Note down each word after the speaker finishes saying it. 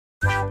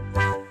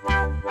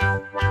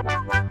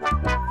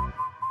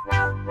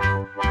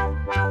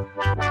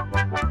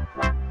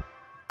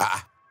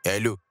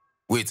Hello.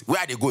 Wait,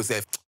 where they go,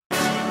 sef?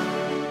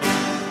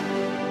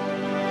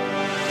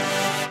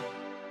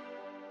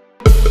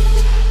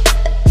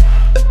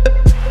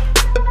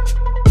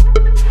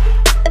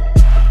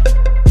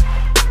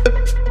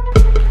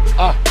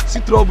 See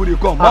trouble they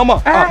come.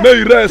 Mama, may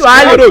you rest.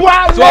 Twale,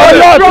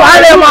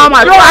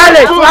 mama.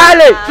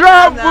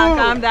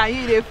 Calm down.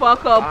 You dey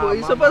fuck up.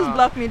 You supposed to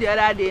block me the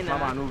other day now.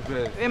 Mama, no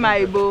vex. Where my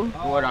Igbo?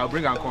 Don't worry, I'll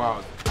bring and come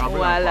out.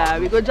 Voila,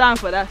 we go jam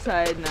for that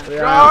side now.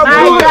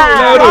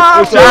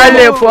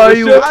 Twale for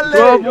you.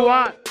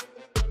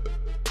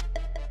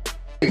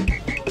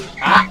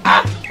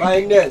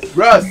 Fineness.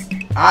 Bros,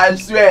 I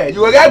swear, you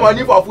will get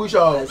money for push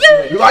up.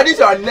 Because this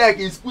your neck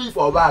is squeeze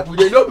for back. We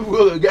don't know people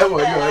will get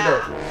money or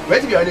not.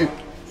 What's your name?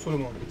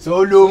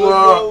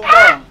 Solomon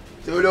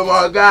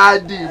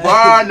Gadi,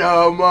 born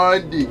on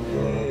Monday,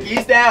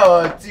 Easter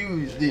on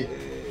Tuesday.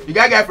 You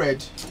got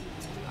girlfriend?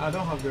 I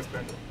don't have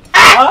girlfriend.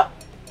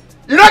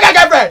 You don't get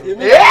girlfriend?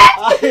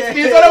 Yeah?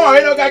 You Solomon,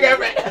 you don't get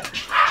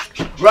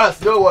girlfriend. Bros,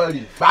 don't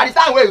worry. By the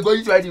time where you go,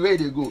 you tell the way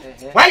they go.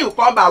 When you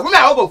come back,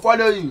 women will go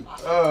follow you.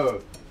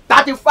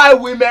 35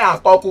 women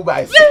and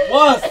concubines.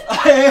 What?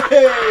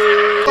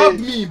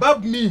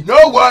 Bab me.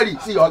 No worry.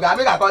 See, Oga,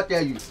 make I come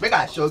tell you. Make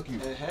I shock you.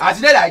 As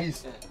you dey like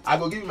this, I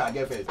go give you my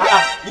girlfriend.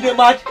 You dey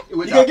mad?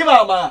 You dey give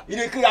her man. You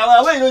dey kill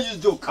her when you don't use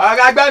joke.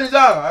 Oga, gbẹ́nu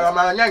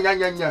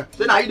sọ.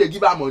 So now you dey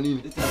give her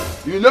money.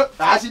 You know,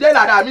 as you dey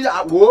like that, I mean,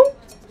 whoa.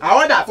 I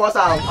want that first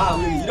house.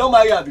 Wait, you don't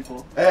marry her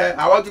before?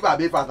 I want to give her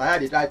baby fast. I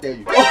dey try tell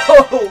you.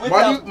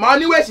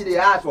 Money where she dey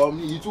ask for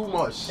me, is too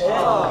much.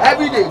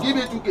 Every day, give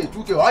me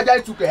 2K.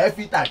 Urgent 2K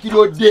every time.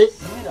 Kilo day.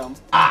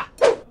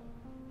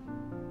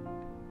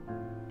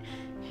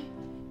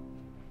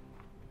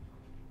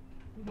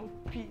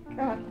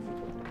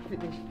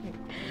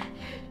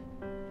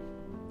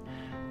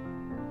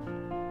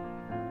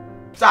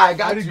 So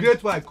I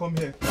regret why I come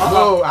here.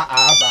 No, I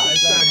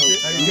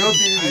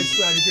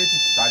regret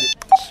it.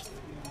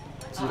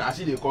 See, now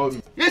she they call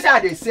me. You say I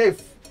dey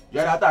save. You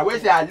understand? When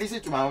say I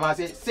listen to my mama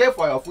say save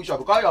for your future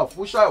because your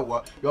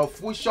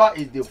future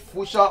is the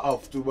future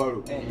of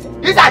tomorrow.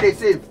 This I dey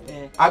save.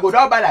 I go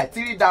down buy like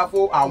 3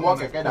 dafo and 1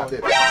 keke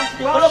dafo.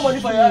 Money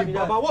for your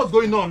Baba, what's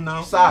going on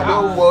now? Sir,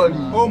 don't worry.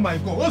 Oh my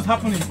God, what's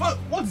happening?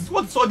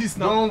 What's all this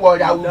now? Don't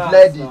worry, I will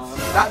blend it.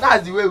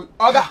 That's the way.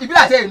 Oga, if you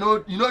like say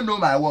you don't know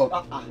my work.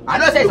 I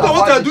don't say look at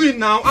what you're doing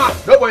now.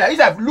 Don't worry.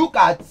 If look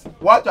at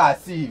what I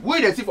see,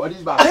 who they see for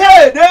this bag?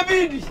 Hey,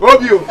 David.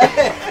 Obio.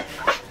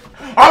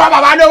 Oh,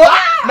 Baba, no.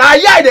 Now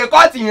here they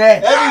cut in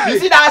here. You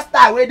see that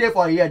star way there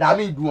for here? That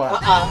mean do one.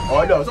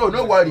 Oh no, so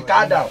no worry,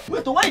 calm down.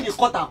 Wait, why you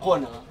cut a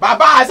corner?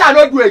 Baba, I say I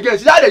don't do again.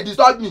 See that they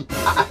disturb me.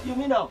 You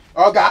mean now?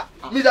 Okay,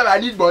 me say I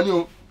need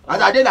money. As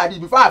I did like this,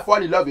 before I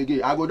fall in love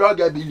again, I go down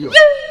get billion.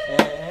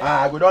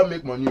 I go down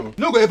make money.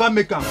 No go ever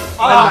make am.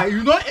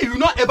 You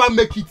not ever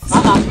make it.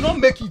 You not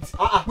make it.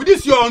 With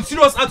this your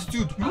unserious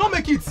attitude, you not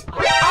make it.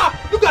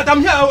 Look at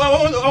I'm here.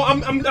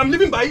 I'm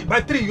living by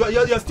 3.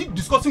 You're still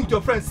discussing with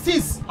your friends. 6.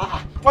 It's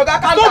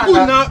not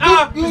good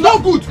now. It's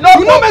not good. No,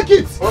 you not make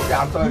it. Okay,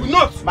 I'm sorry. You will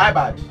not. My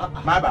bad.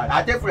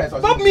 I take full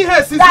responsibility. Stop me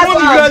here since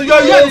morning.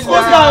 You're here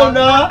discussing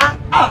now.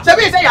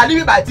 Shebi say you're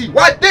living by 3.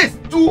 What this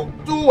 2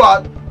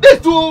 what? This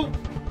 2.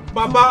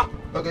 Baba,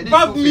 okay,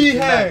 bab me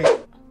here.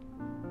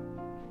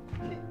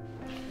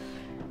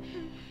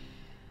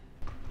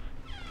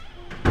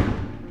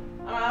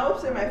 I hope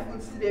say my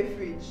food still in the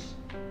fridge.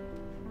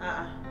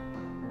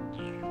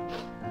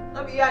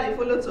 No be here they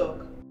follow talk.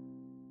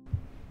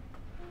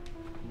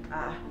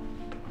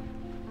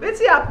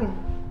 Wetin happen?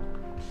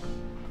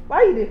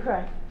 Why you dey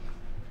cry?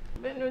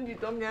 I no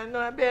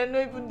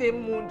even dey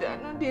mood. I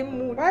no dey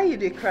mood. Why you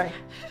dey cry?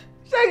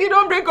 Shaggy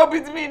don't break up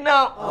with me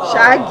now.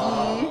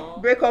 Shaggy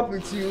break up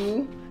with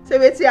you? Say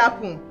wetin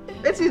happen?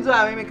 Wetin you do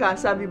when make am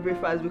serve you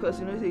breakfast because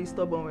you know say you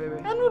stubborn well.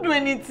 I no do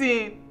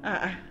anything.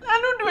 I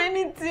no do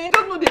anything.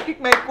 Just no dey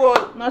pick my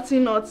call.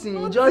 Nothing.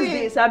 You just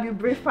dey serve you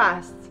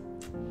breakfast.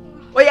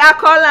 Oh yeah,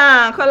 call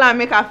am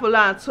make her follow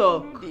and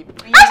talk.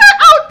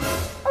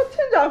 I'll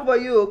change her for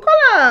you.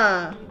 Call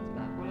am.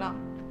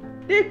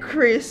 Hey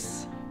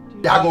Chris.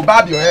 I go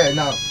barb your hair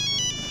now.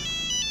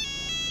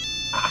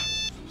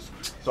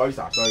 Sorry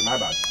sir, sorry, my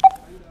bad.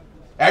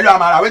 Hello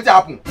Amara, wetin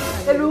happen?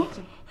 Hello.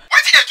 Wetin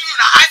dey do you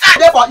now? I say I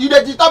dey for you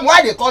dey disturb me.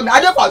 Why they call me?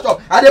 I dey for shop.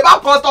 I dey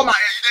back customer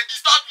here. You dey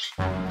disturb me.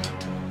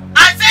 I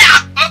say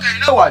okay, you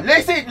know what?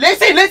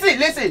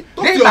 Listen.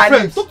 Talk to your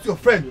friend. Talk to your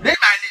friend.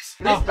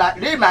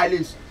 Read my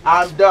list.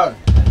 I'm done.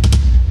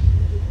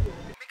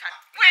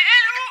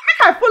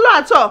 Make I follow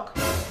and talk.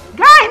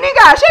 Guy,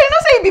 nigga, shey you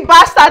know say you be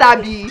bastard,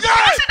 abi? You know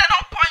say they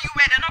don't point you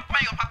where they don't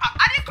point your papa.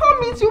 I dey come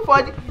meet you for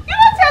the. You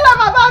don't tell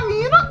them about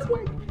me.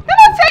 They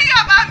don't tell you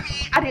about me.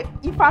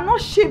 If I not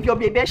shave your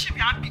baby, shave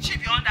your armpit,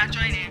 shave your under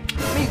joint,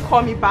 may you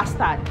call me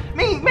bastard.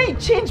 May you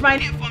change my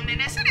name from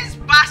Nene. Say this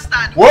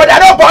bastard. Whoa, they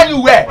don't point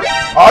you where?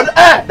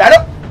 They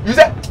don't. You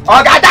say,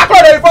 oh, God, that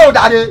call the phone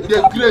that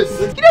they grace.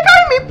 You dey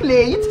carry me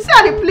play? You think say I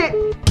dey play?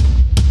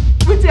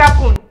 Wetin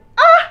happen?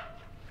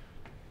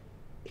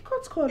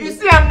 You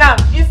see him now.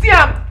 You see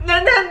him.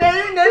 No,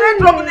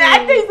 trouble.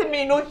 I tell you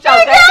me no shout.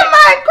 You get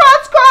my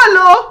court call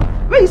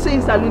you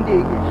saying salon day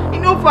again? You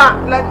know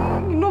far, like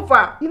you know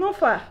far. You know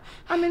far.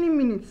 How many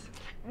minutes?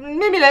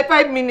 Maybe like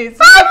 5 minutes.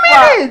 5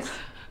 minutes.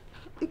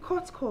 A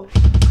court call.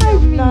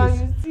 5 Now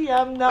minutes. you see,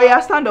 I'm now. Oh yeah,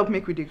 stand up,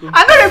 make we dey go.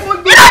 I know they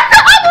forget.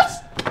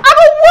 I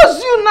don't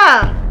was you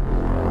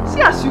now.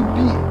 See as you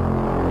be.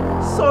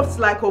 Soft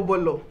like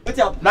obolo. What's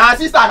up? Na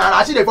sister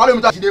na she dey follow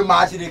me talk. She dey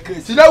mad. She dey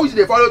crazy. She know who she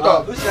dey follow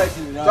talk. Who's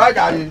writing now? Sorry,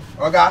 Gary.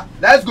 Oga,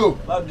 let's go.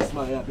 Bob this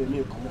man here,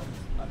 me come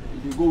on.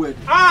 You go where?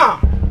 Ah!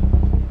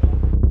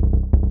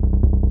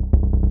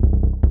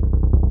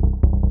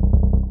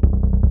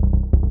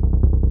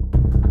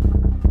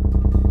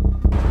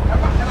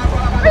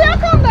 Oya,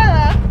 calm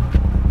down.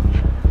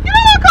 You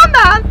don't want calm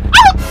down.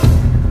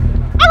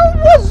 I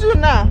was you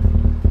now.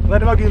 I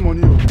never give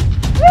money. You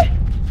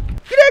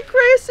dey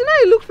crazy now.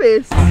 You look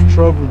face.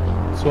 Trouble.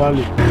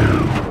 Swallow.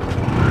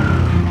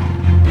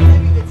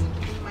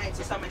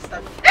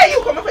 Hey,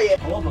 you come over here.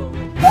 I want my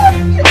way.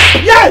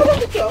 Yes.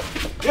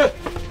 Yeah.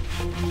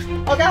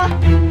 Oga,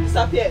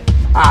 disappear.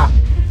 Ah,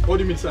 What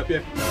do you mean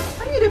disappear?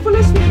 Are you the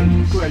police?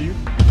 Who are you?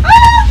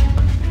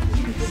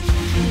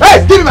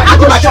 hey, give me my I give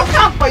go me my shock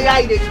shop. am for your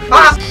eye.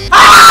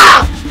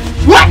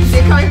 What?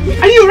 They carry me.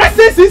 Are you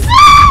racist? You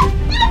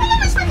don't know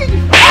me speak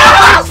English.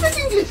 I speak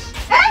English.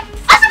 Eh?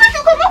 I said make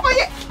you come up for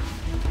here.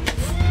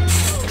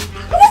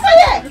 Come up for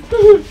here.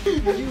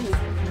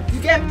 You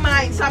get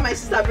mine inside my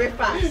sister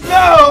breakfast.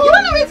 No. You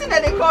don't know anything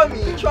that they call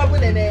me. Trouble,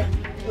 Nene.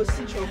 You go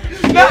see trouble.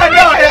 No,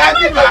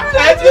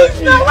 excuse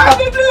me.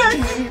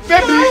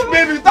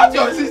 Baby, that's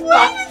your sister.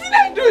 What did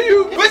I do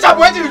you? Which up,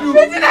 what did you do?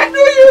 What did I do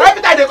you?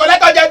 Every time they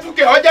collect 102K,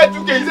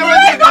 102K, you say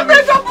what You don't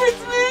break up with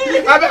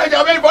me. I beg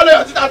you, follow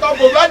your sister talk,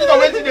 but what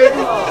did they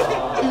do?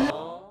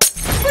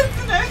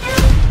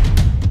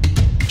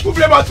 Who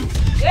play bottle?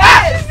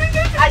 Yes.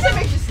 I said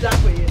make you sit down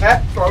for you. Eh?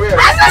 For where?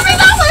 I said sit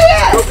down for you.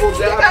 No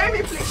problem. You carry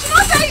me, please. You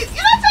don't tell you.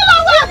 You don't tell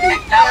her what. Sit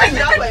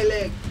down for your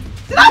leg.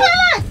 Sit down for your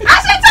leg. I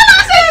said tell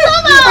her say it's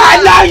over. I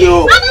love you.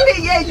 I know they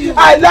hear you.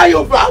 I love you,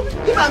 fam.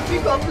 Give am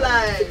pick up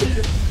line.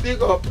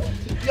 Pick up.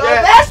 Your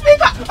best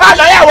speaker. Ah,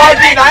 no, you're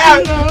working.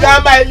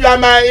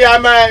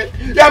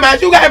 You're my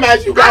sugar, my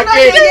sugar I know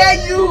king. they hear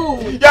you.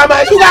 You're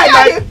my sugar,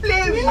 They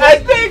play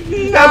with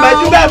me. You're my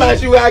sugar, my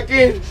sugar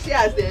king. See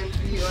as them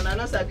be on. I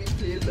know sabi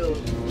play love.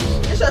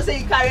 Make sure say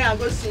you carry and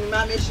go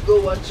cinema. Make she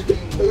go watch film.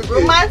 Okay.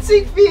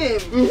 Romantic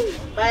film.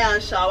 Buy am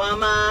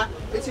shawarma.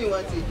 Wetin you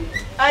want to do?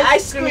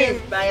 Ice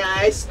cream. Buy am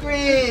ice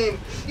cream.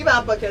 Give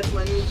am pocket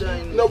money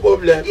join. No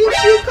problem. If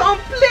she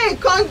complain,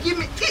 come give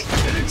me.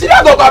 She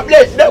don't go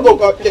complain. She don't go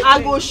complain.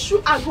 I go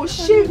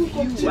shave you.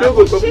 She don't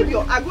go complain.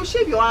 I go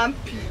shave your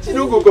armpit. She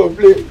don't go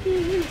complain.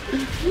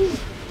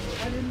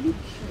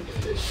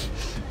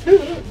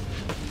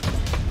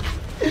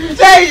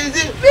 Say it.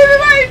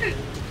 Baby,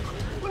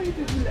 why you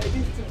do like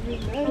this to me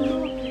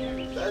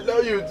now? I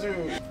love you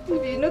too.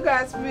 If you look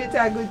at me,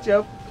 I go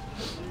chop.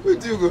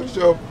 What you go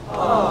shop?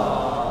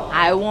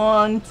 I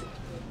want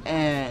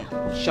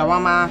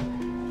shawarma,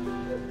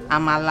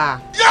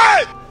 amala,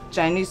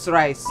 Chinese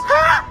rice.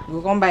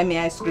 You come buy me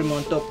ice cream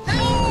on top.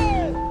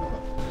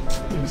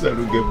 You said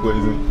don't get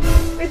poison.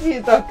 What do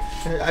you talk?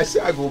 I say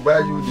I go buy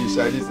you the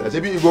Chinese. I say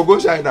you go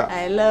China.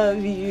 I love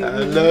you. I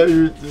love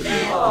you too.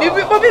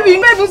 But baby,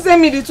 you never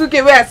send me the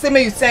 2K where I say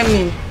me you send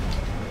me.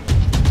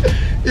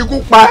 You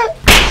cook pie.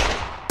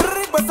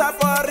 Bossa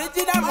for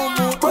original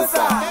mumu,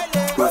 bossa,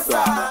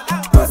 bossa,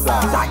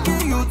 bossa.